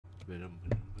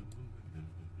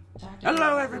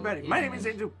Hello, everybody. My name is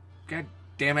Andrew. God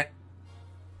damn it.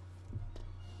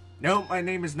 No, my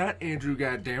name is not Andrew.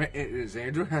 God damn it. It is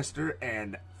Andrew Hester,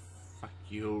 and fuck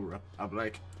you,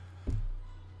 Republic.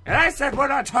 And I said we're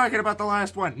not talking about the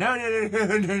last one. No.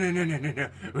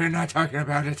 We're not talking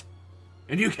about it.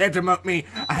 And you can't demote me.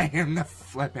 I am the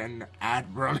flippin'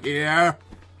 Admiral here.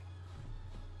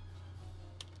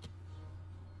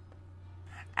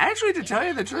 Actually, to tell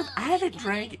you the truth, I haven't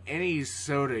drank any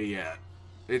soda yet.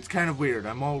 It's kind of weird.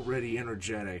 I'm already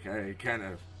energetic. I kind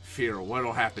of fear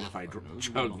what'll happen if I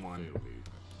chug one.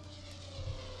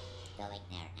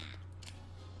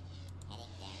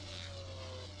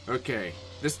 Okay,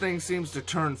 this thing seems to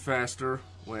turn faster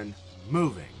when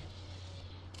moving.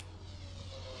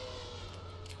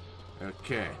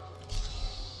 Okay.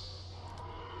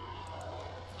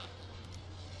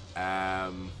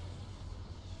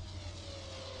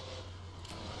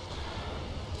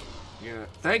 Yeah,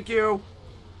 thank you.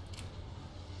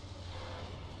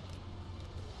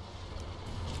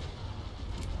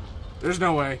 There's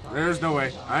no way. There's no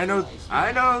way. I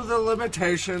know the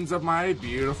limitations of my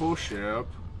beautiful ship.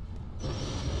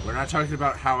 We're not talking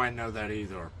about how I know that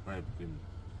either.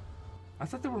 I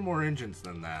thought there were more engines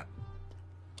than that.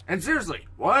 And seriously,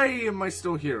 why am I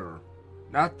still here?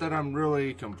 Not that I'm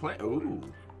really complaining. Ooh.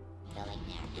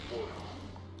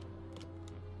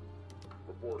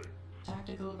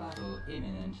 Tactical battle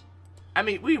imminent. I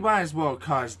mean, we might as well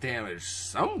cause damage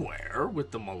somewhere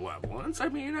with the Malevolence. I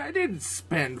mean, I didn't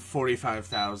spend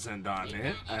 $45,000 on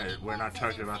it. We're not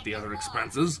talking about the other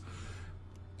expenses.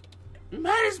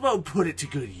 Might as well put it to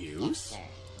good use.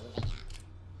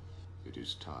 It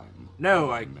is time.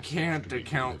 No, I can't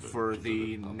account for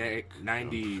the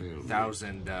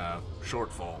 90,000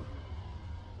 shortfall.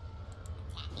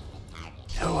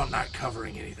 No, I'm not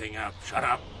covering anything up. Shut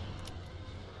up.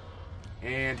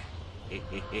 And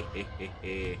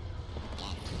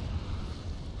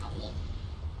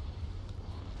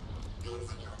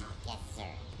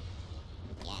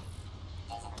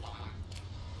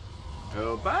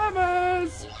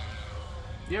Obamas!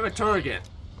 You have a target.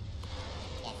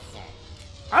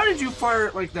 How did you fire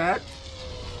it like that?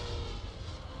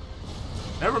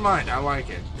 Never mind, I like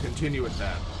it. Continue with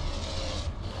that.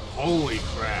 Holy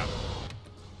crap.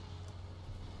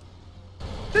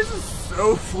 This is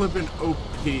so flippin' OP,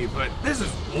 but this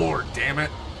is war, damn it.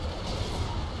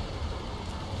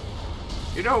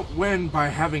 You don't win by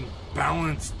having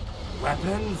balanced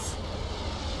weapons.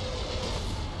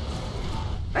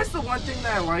 That's the one thing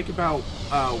that I like about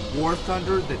War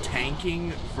Thunder, the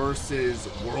tanking versus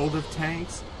World of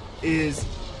Tanks, is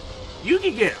you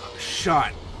can get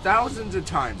shot thousands of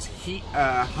times.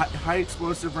 High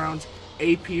explosive rounds,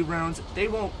 AP rounds, they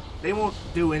won't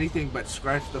do anything but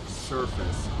scratch the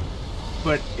surface.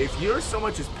 But if you're so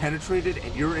much as penetrated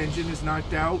and your engine is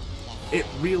knocked out, it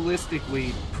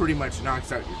realistically pretty much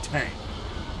knocks out your tank.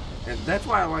 And that's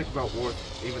why I like about War,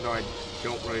 even though I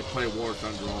don't really play War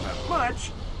Thunder all that much.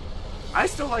 I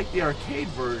still like the arcade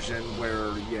version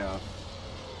where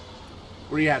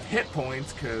you have hit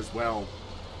points, because, well,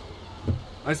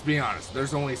 let's be honest,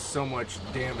 there's only so much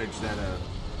damage that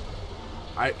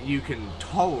you can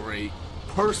tolerate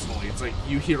personally. It's like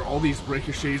you hear all these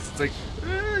ricochets, it's like,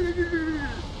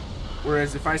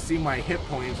 whereas if I see my hit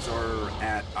points are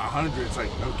at 100, it's like,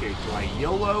 okay, do I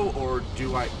YOLO or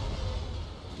do I...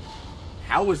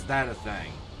 How is that a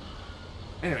thing?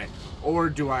 Anyway, or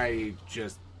do I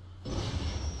just...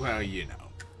 Well, you know.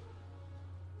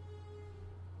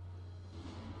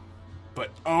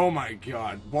 But, oh my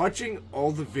god, watching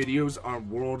all the videos on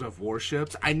World of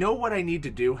Warships, I know what I need to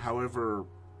do, however,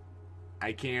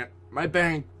 I can't. My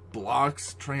bank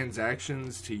blocks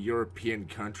transactions to European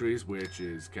countries, which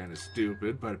is kind of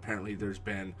stupid, but apparently there's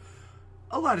been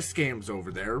a lot of scams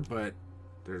over there, but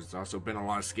there's also been a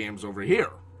lot of scams over here.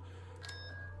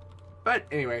 But,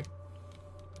 anyway.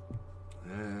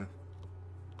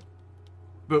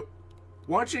 But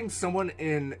watching someone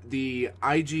in the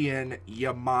IGN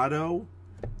Yamato,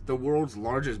 the world's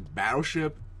largest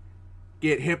battleship,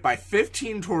 get hit by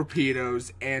 15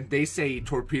 torpedoes, and they say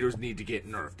torpedoes need to get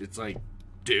nerfed. It's like,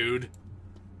 dude,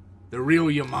 the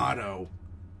real Yamato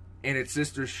and its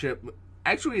sister ship,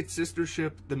 actually its sister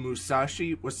ship, the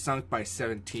Musashi, was sunk by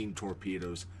 17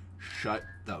 torpedoes. Shut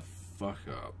the fuck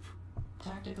up.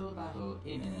 Tactical battle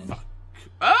imminent. Fuck.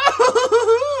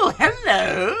 Oh,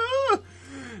 hello!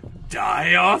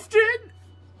 Die often?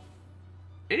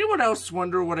 Anyone else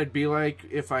wonder what I'd be like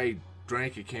if I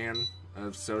drank a can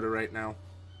of soda right now?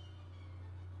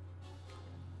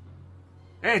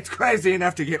 It's crazy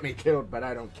enough to get me killed, but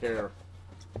I don't care.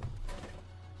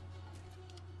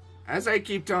 As I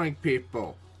keep telling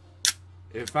people,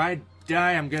 If I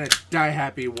die, I'm gonna die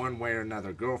happy one way or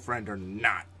another, girlfriend or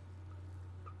not.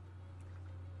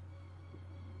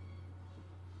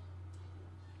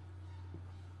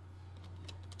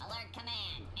 Alert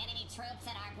command. Enemy troops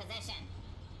in our position.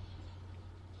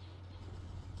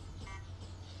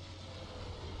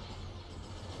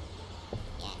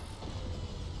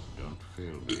 Don't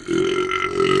fail me.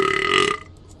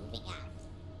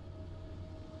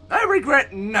 I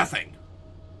regret nothing.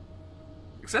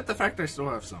 Except the fact I still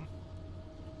have some.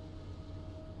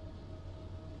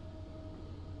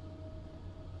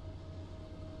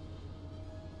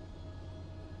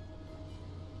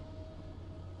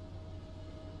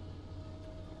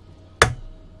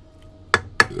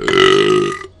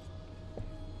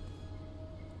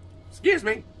 Excuse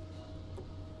me.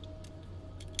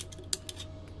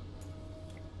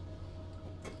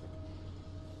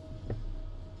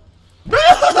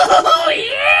 Oh,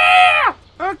 yeah!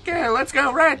 Okay, let's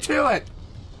go right to it.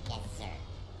 Yes, sir.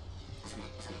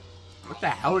 What the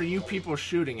hell are you people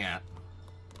shooting at?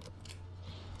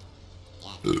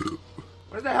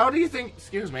 Where the hell do you think...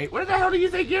 Excuse me. Where the hell do you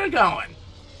think you're going?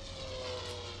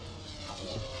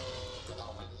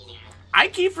 I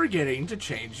keep forgetting to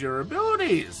change your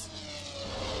abilities.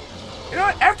 You know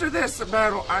what? After this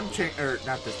battle, I'm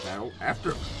not this battle.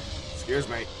 After... Excuse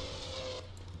me.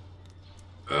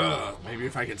 Ugh. Maybe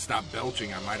if I could stop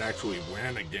belching, I might actually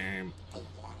win a game.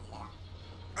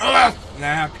 Ugh.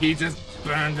 Nah, he just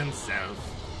burned himself.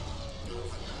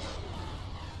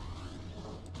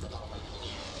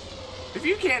 If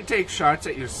you can't take shots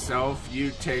at yourself,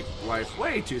 you take life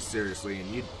way too seriously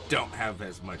and you don't have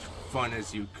as much fun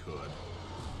as you could.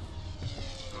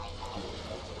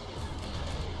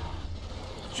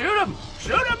 Shoot him!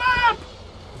 Shoot him up!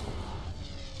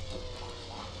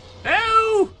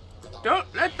 No!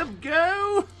 Don't let them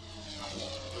go!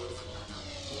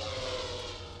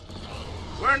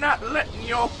 We're not letting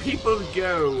your people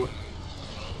go.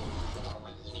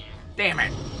 Damn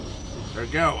it. They're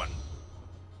going.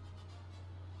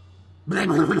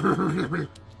 Well,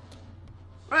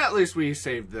 at least we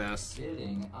saved this.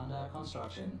 Building under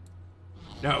construction.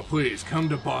 No, please, come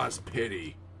to Boss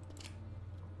Pity.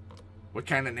 What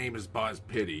kind of name is Boss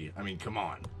Pity? I mean, come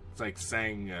on. It's like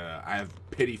saying, I have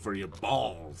pity for your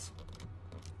balls.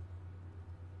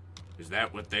 Is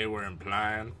that what they were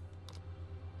implying?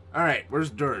 Alright, where's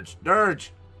Dirge?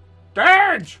 Dirge!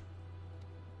 Dirge!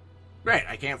 Great,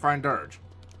 I can't find Dirge.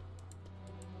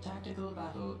 Tactical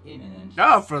battle imminent.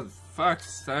 No, for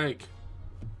fuck's sake.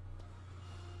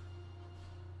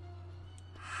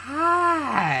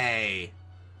 Hi!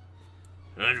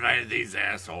 Who invited these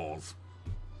assholes?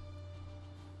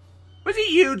 Was it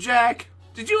you, Jack?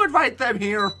 Did you invite them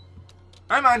here?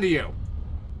 I'm on to you.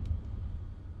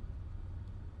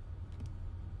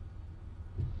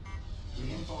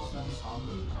 Reinforcements en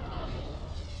route.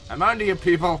 I'm on to you,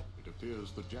 people. It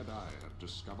appears the Jedi have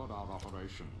discovered our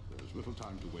operation. There's little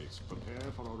time to waste.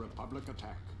 Prepare for a Republic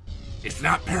attack. It's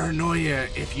not paranoia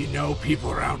if you know people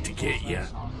are out to get you. En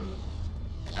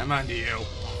route. I'm on to you.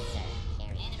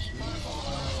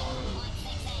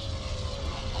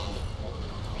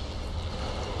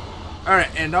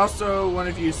 Alright, and also one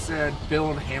of you said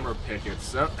build hammer pickets,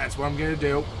 so that's what I'm gonna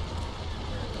do.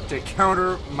 To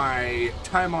counter my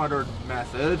time-honored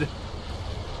method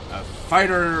of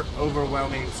fighter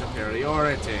overwhelming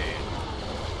superiority.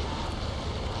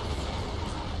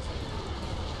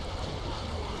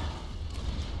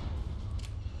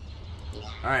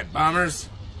 Alright, bombers,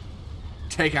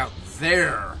 take out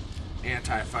their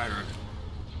anti-fighter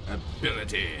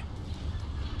ability.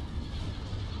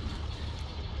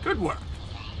 Good work.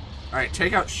 Alright,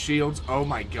 take out shields. Oh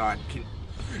my god.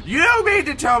 You mean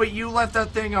to tell me you left that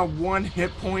thing on 1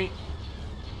 hit point?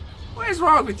 What is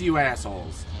wrong with you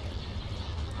assholes?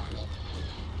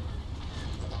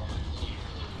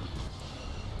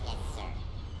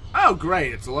 Oh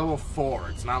great, it's a level 4.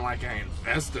 It's not like I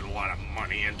invested a lot of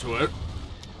money into it.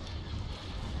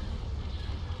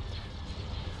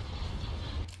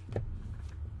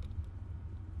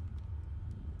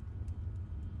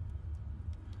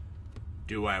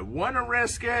 Do I want to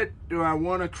risk it? Do I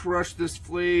want to crush this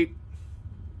fleet?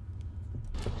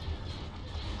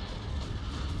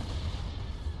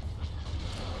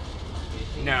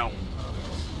 No.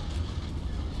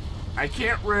 I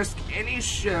can't risk any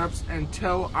ships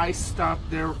until I stop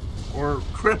their or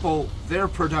cripple their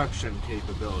production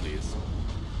capabilities.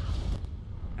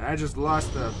 And I just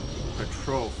lost a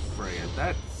patrol frigate.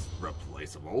 That's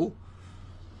replaceable.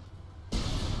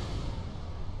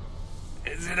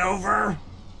 Is it over?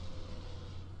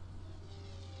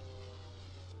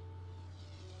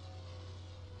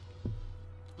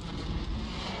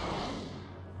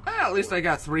 Well, at least I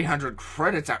got 300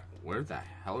 credits out. Where the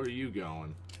hell are you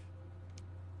going?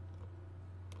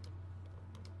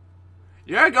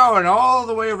 You're going all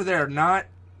the way over there, not...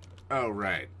 Oh,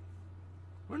 right.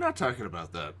 We're not talking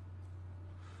about that.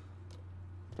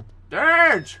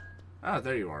 Dirge! Oh,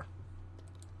 there you are.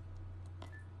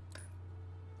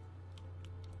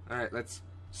 Alright, let's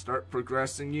start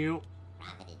progressing you.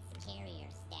 Providence carrier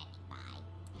standing by.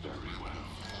 Very well.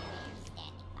 Carrier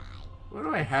standing by. What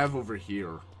do I have over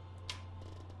here?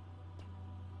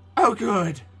 Oh,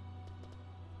 good!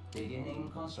 Beginning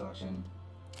construction.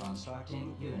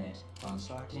 Constructing unit.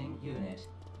 Constructing unit.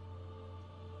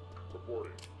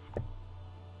 Reporting.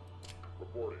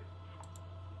 Reporting.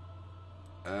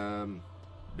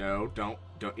 No, don't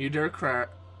you dare crack.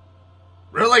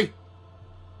 Really?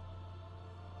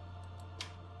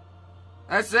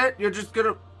 That's it? You're just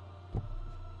gonna...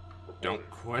 Don't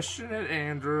question it,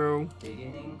 Andrew.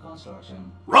 Beginning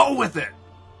construction. Roll with it!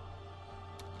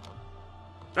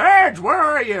 Edge, where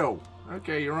are you?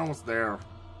 Okay, you're almost there.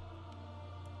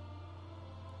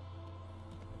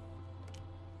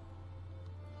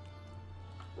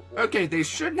 Okay, they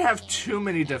shouldn't have too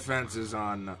many defenses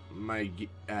on my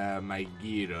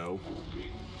Guido.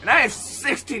 And I have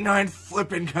 69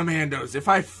 flippin' commandos. If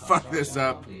I fuck this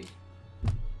up,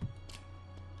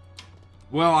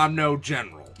 well, I'm no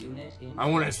general. I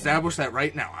want to establish that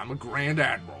right now. I'm a Grand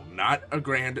Admiral, not a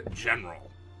Grand General.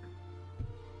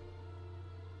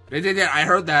 I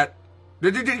heard that.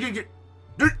 No.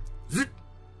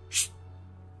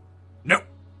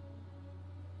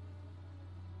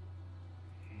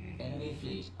 Enemy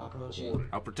fleet approaching.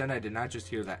 I'll pretend I did not just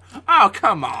hear that. Oh,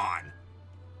 come on.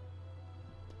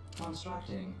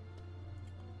 Constructing.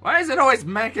 Why is it always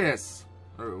mechas?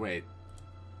 Or wait.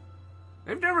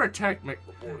 They've never attacked me.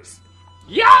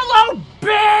 Yellow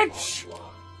bitch!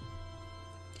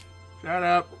 Shut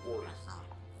up.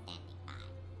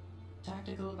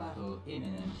 Tactical battle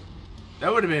imminent.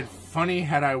 That would have been funny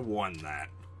had I won that.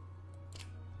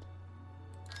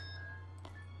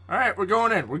 Alright, we're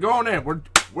going in. We're going in.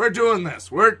 We're doing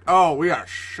this. We are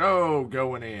so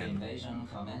going in. Invasion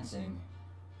commencing.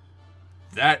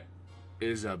 That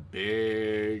is a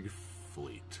big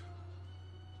fleet.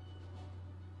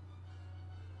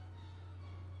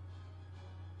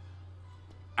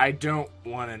 I don't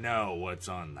want to know what's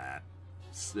on that.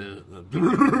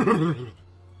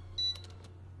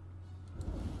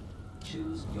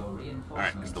 Choose your reinforcements.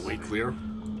 Alright, is the way clear?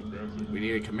 We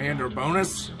need a commander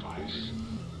bonus.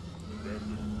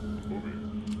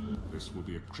 This will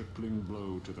be a crippling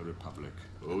blow to the Republic.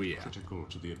 Oh yeah. Critical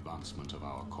to the advancement of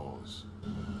our cause.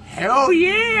 Hell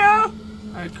yeah!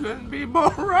 I couldn't be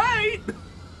more right!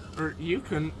 Or you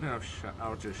couldn't. No,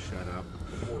 I'll just shut up.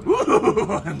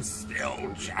 Ooh, I'm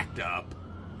still jacked up.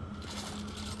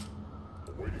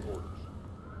 Awaiting orders.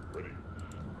 Ready.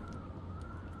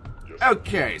 Yes.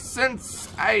 Okay, since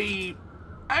I'm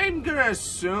gonna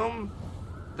assume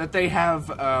that they have,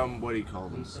 what do you call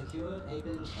We them? secured a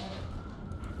build pad.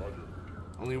 Roger.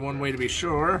 Only one way to be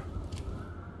sure.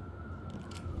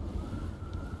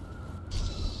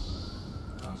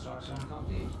 Construction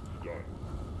complete. Done.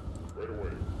 Right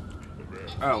away.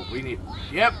 Advance. Oh, we need.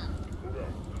 Yep. Move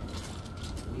out.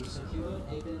 We secured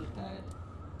a build pad.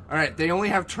 Alright, they only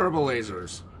have turbo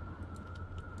lasers.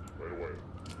 Right away.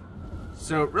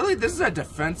 So, really, this is a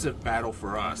defensive battle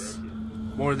for us.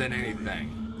 More than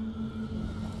anything.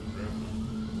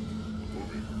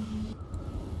 Moving.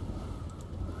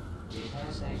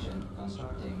 Repair station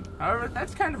constructing. However,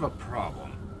 that's kind of a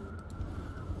problem.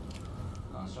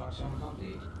 Construction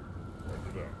complete.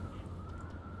 Roger that.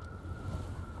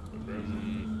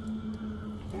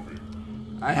 Advancing. Moving.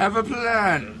 I have a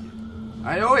plan.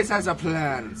 I always has a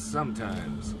plan,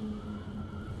 sometimes.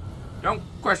 Don't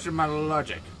question my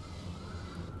logic.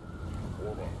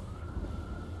 Form up.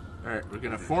 Alright, we're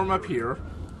gonna form up here.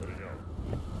 Heading out.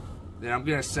 Then I'm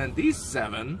gonna send these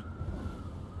 7.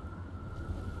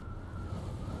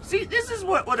 See, this is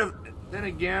what would have... Then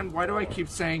again, why do I keep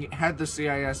saying, had the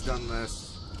CIS done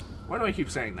this? Why do I keep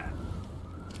saying that?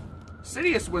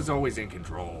 Sidious was always in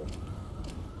control.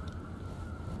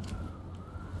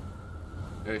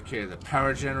 Okay, the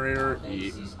power generator.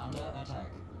 Base is under attack.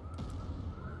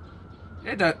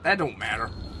 That don't matter.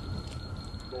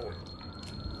 Going.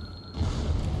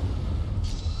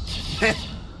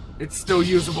 It's still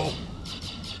usable.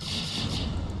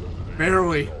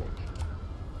 Barely.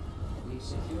 We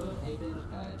secured a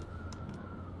build pad.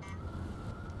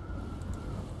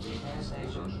 Repair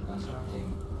station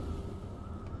constructing.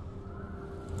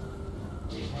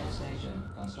 Repair station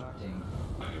constructing.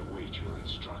 I await your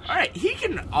instructions. Alright, he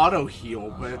can auto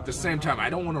heal, but at the same time, I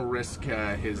don't want to risk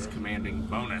his commanding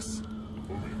bonus.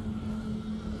 Moving.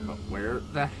 Where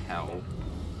the hell?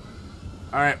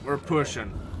 Alright, we're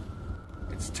pushing.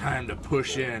 It's time to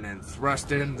push in and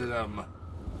thrust into them.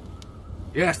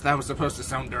 Yes, that was supposed to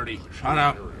sound dirty. Shut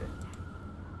up.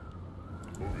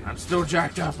 I'm still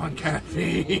jacked up on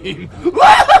caffeine. Woo!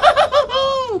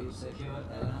 We've secured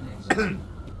L1 exit.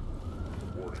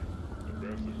 Warning.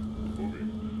 Advancing. Moving.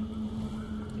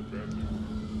 Advancing.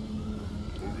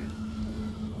 Moving.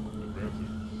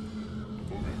 Advancing.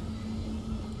 Moving.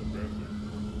 Advancing.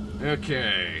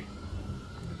 Okay.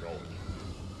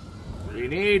 Acknowledged. We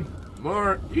need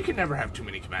more. You can never have too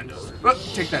many commandos. Oh,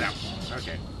 take that out.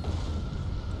 Okay.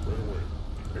 Right away.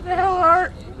 Where the hell are...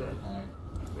 Able pad.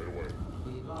 Right away.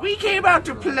 We've lost We came out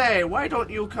to play. Why don't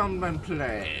you come and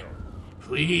play?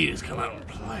 Please come out and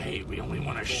play. We only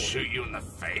want to shoot you in the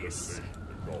face.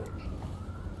 Acknowledged.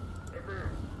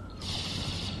 Advance.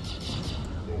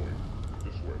 Going.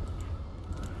 This way.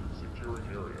 Securing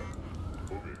area.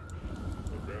 Moving.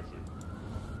 Advancing.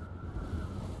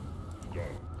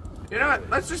 Done. You know what?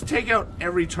 Let's just take out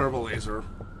every turbo laser.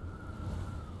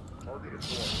 Target acquired.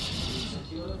 We've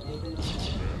secured a bin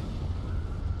pad.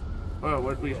 Oh,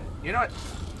 what we... You know what?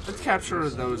 Let's capture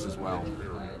those as well. Bin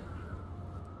pad.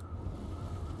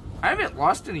 I haven't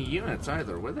lost any units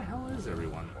either. Where the hell is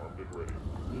everyone? Armed and ready.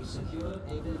 We've secured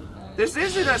a bin pad. This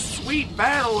isn't a sweet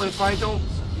battle if I don't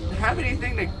have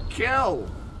anything to kill.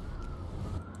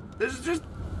 This is just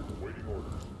Awaiting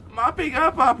orders. mopping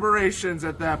up operations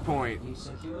at that point. We've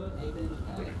secured a bin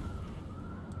pad.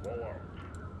 Fall out.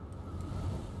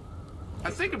 I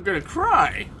think I'm gonna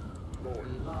cry. Going.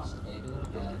 We've lost a bin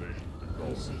pad. Destination. We've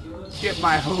Acknowledged. secured Get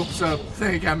my hopes up.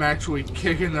 Think I'm actually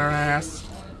kicking their ass.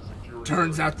 Securing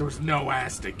Turns out there was no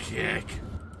ass to kick.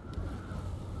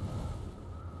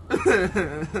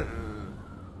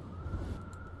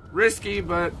 Risky,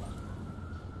 but...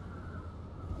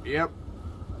 Yep.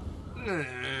 Nah.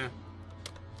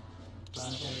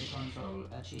 planetary control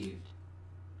achieved.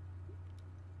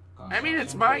 I mean,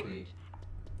 it's Construction my- complete.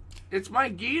 It's my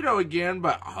Guido again,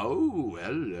 but... Oh,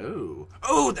 hello.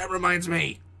 Oh, that reminds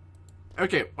me.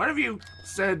 Okay, one of you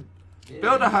said...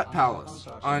 Build a hut palace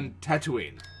on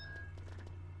Tatooine.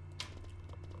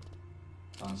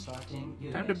 Constructing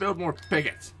unit. Time to build more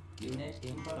pickets. Unit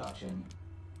in production.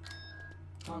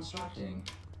 Constructing.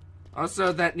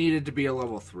 Also, that needed to be a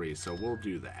level 3, so we'll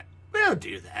do that. We'll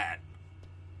do that.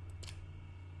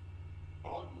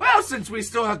 Well, since we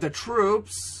still have the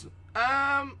troops...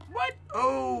 what?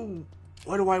 Oh...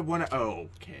 What do I want to... Oh,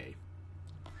 okay.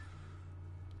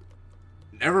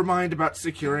 Never mind about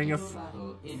securing a...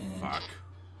 Battle imminent. Fuck.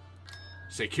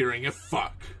 Securing a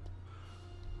fuck.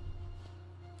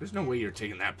 There's no way you're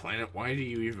taking that planet. Why do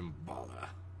you even bother?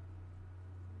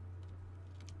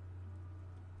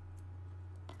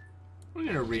 We're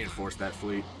gonna reinforce that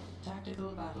fleet.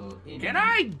 Tactical battle imminent. Can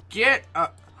I get a...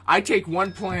 I take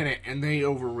one planet and they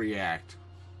overreact.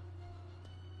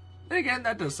 Then again,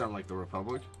 that does sound like the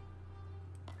Republic.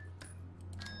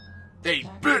 They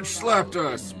bitch slapped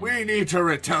us! We need to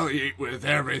retaliate with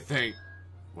everything!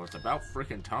 Well, it's about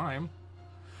frickin' time.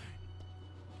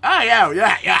 Oh, yeah,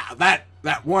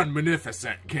 that one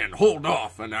Magnificent can hold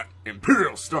off on that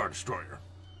Imperial Star Destroyer.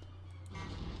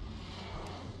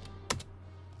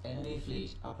 Enemy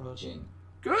fleet approaching.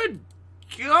 Good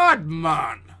God,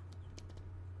 man!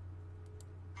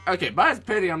 Okay, by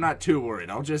pity, I'm not too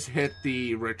worried. I'll just hit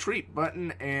the retreat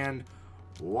button and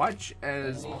watch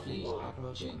as... Enemy fleet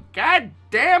approaching. God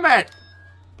damn it!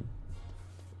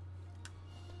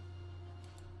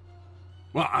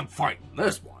 Well, I'm fighting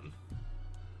this one.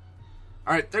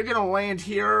 Alright, they're gonna land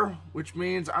here, which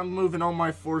means I'm moving all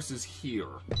my forces here.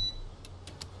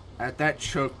 At that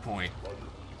choke point.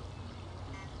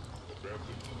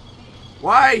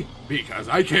 Why? Because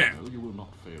I can. No, you will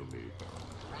not fail me.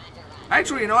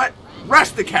 Actually, you know what?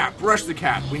 Rush the cap! Rush the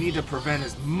cap! We need to prevent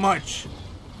as much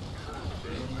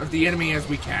of the enemy as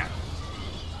we can.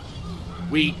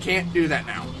 We can't do that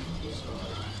now.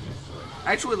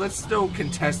 Actually, let's still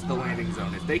contest the landing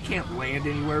zone. If they can't land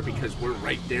anywhere because we're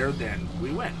right there, then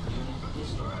we win.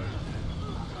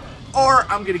 Or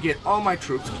I'm gonna get all my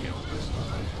troops killed.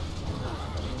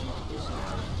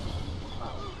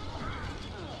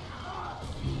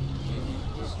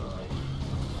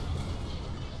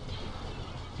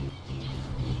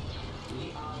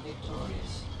 We are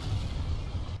victorious.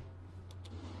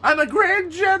 I'm a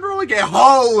Grand General again!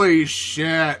 Holy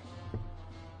shit!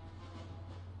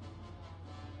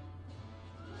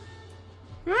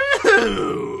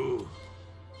 Ooh.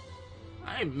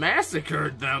 I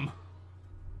massacred them.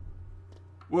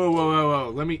 Whoa.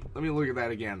 Let me look at that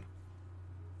again.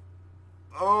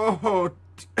 Oh,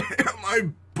 damn, I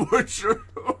butchered.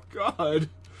 Oh, God.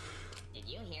 Did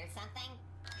you hear something?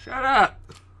 Shut up!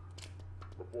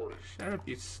 Reporting. Shut up,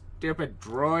 you stupid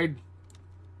droid.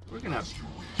 We're gonna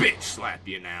bitch slap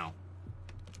you now.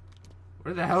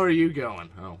 Where the hell are you going?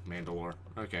 Oh, Mandalore.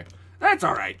 Okay. That's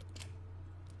alright.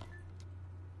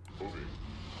 Moving.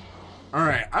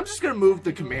 Alright, I'm just gonna move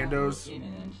the commandos.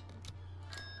 Imminent.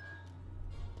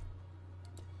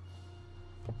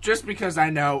 Just because I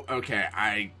know, okay,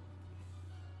 I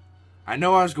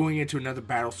know I was going into another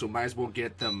battle, so might as well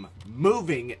get them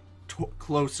moving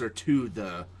closer to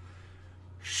the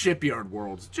shipyard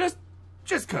worlds. Just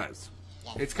cause.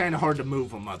 It's kind of hard to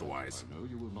move them otherwise. I know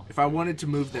you will not. If I wanted to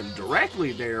move them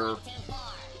directly there,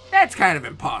 that's kind of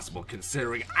impossible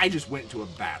considering I just went into a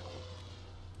battle.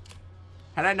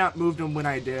 Had I not moved them when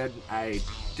I did, I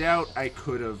doubt I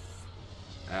could have,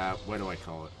 what do I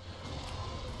call it?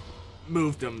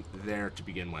 Moved them there to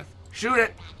begin with. Shoot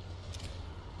it!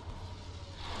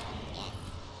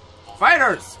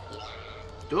 Fighters!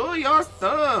 Do your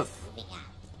stuff!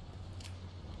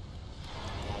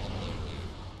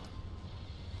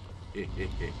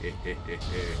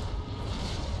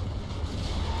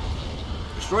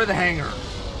 Destroy the hangar.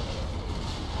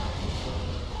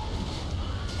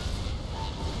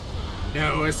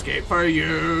 No escape for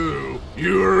you.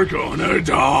 You're gonna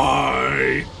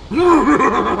die.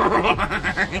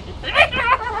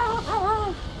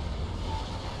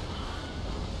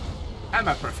 I'm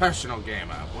a professional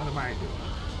gamer. What am I doing?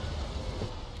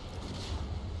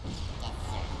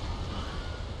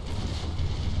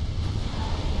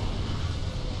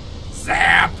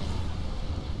 Zap!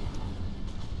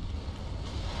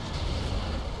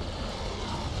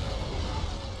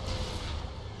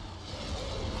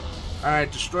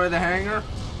 Alright, destroy the hangar.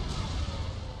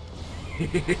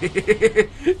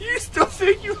 You still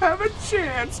think you have a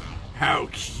chance? How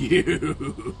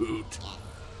cute!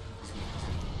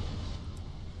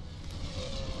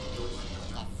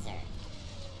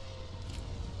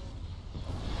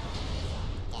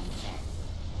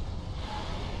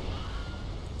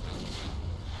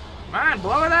 Come on,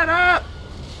 blow that up!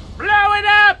 Blow it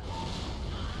up!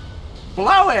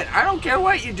 Blow it! I don't care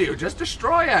what you do, just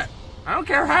destroy it! I don't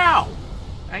care how!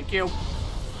 Thank you.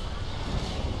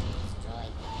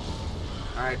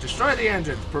 Alright, destroy the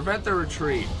engines. Prevent the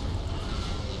retreat.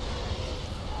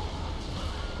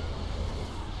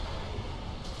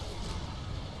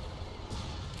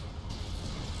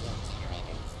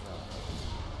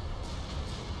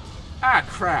 Ah,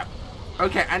 crap.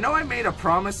 Okay, I know I made a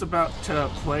promise about to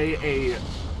play a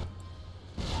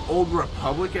Old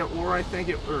Republic at War, I think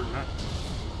it, or not.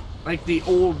 Like the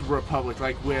Old Republic,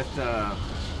 like with Darth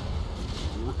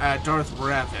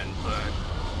Revan, but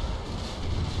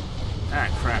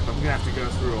crap, I'm gonna have to go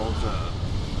through all the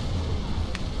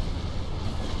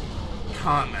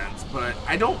comments, but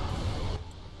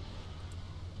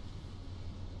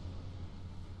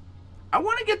I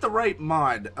want to get the right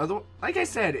mod. Like I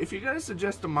said, if you're gonna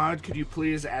suggest a mod, could you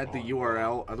please add the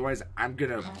URL? Otherwise, I'm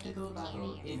gonna Tactical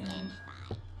battle imminent.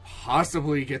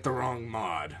 possibly get the wrong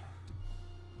mod.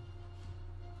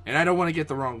 And I don't want to get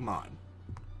the wrong mod.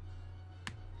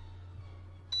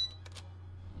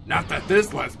 Not that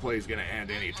this Let's Play is going to end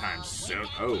anytime soon.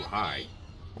 Oh, hi.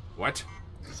 What?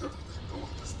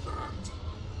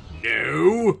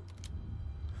 No!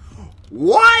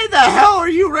 Why the hell are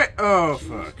you oh,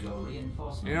 fuck. Slow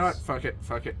reinforcements. You know what? Fuck it.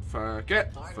 Fuck it. Fuck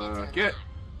it. Fuck it.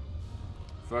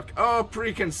 Fuck all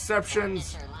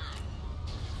preconceptions.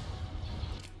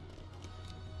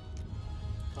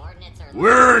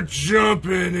 We're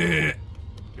jumping it!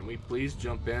 Can we please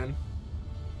jump in?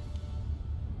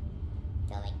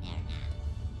 Going there now.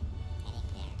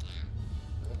 Heading there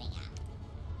now.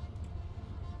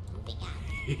 Moving up.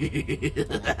 Moving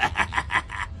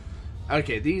up.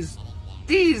 Okay, these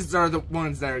are the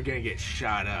ones that are gonna get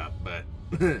shot up, but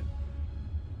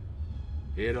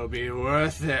it'll be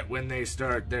worth it when they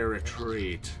start their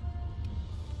retreat.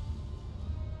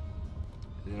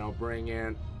 Then I'll bring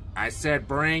in. I said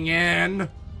bring in.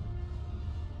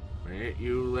 Wait,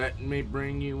 you letting me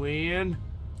bring you in?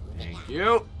 Thank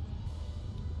you.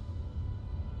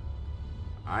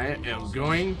 I am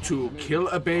going to kill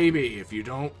a baby if you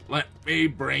don't let me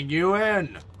bring you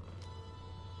in.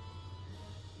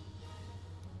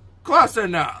 Close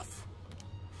enough.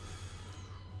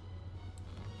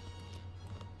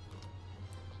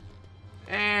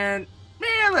 And,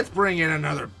 man, let's bring in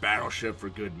another battleship for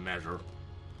good measure.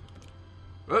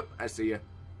 Oop, I see ya.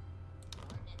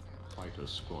 Fighter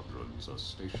squadrons are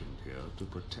stationed here to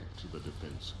protect the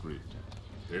defense grid.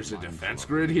 There's a defense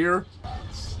grid here?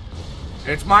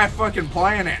 It's my fucking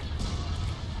planet.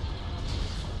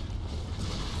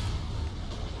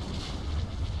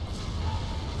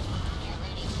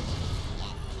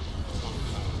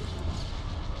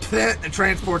 the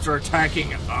transports are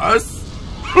attacking us?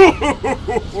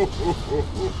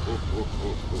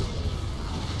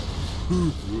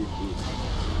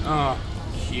 Oh,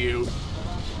 cute.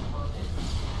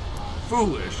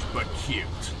 Foolish, but cute.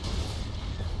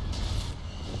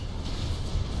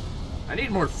 I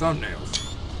need more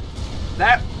thumbnails.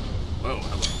 That... Oh,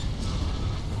 hello.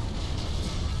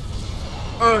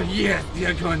 Oh, yes,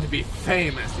 you're going to be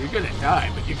famous. You're gonna die,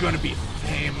 but you're gonna be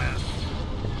famous.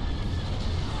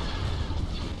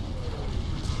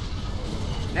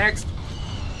 Next.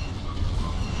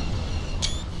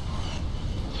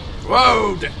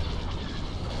 Whoa!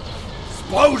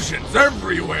 Explosions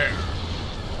everywhere!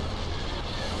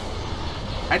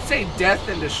 I'd say death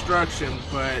and destruction,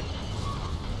 but...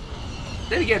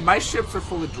 Then again, my ships are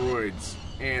full of droids,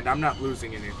 and I'm not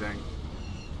losing anything.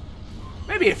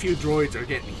 Maybe a few droids are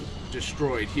getting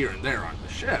destroyed here and there on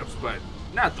the ships, but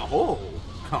not the whole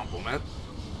complement.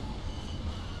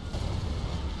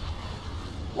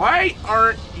 Why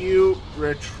aren't you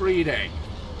retreating?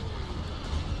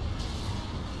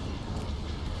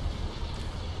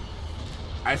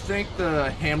 I think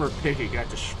the hammer picket got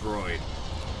destroyed.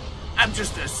 I'm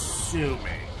just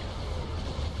assuming.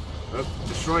 Oh,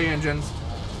 destroy engines.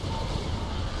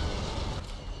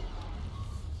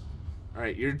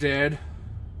 Alright, you're dead.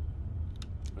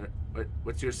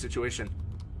 What's your situation?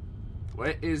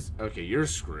 What is... Okay, you're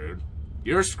screwed.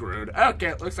 You're screwed. Okay,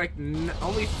 it looks like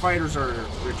only fighters are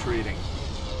retreating.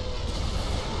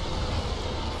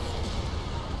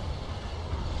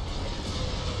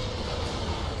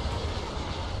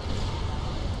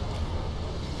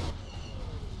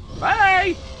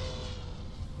 Bye!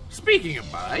 Speaking of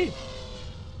bye...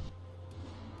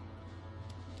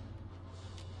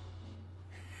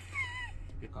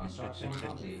 Construction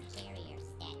complete.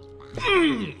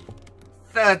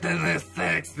 Certainly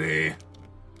sexy.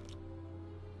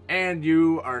 And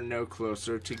you are no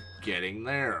closer to getting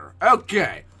there.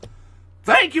 Okay.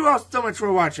 Thank you all so much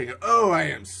for watching. Oh, I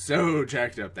am so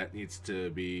jacked up. That needs to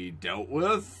be dealt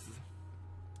with.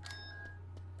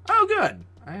 Oh, good.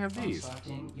 I have these.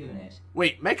 Constructing unit.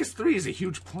 Wait, Mechas 3 is a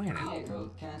huge planet.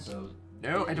 Vehicle cancelled.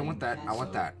 No, I don't want that. I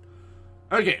want that.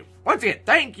 Okay, once again,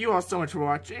 thank you all so much for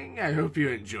watching. I hope you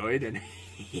enjoyed, and...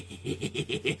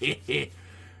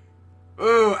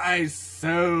 Oh, I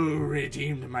so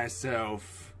redeemed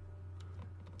myself.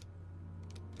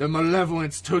 The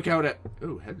malevolence took out a...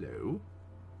 Oh, hello.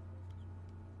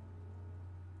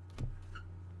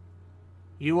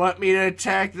 You want me to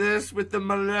attack this with the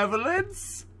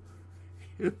malevolence?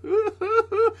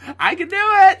 I can do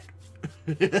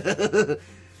it!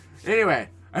 Anyway,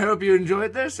 I hope you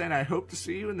enjoyed this, and I hope to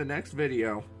see you in the next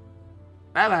video.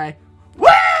 Bye-bye.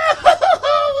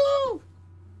 Woo!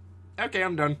 Okay,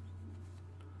 I'm done.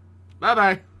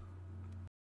 Bye-bye.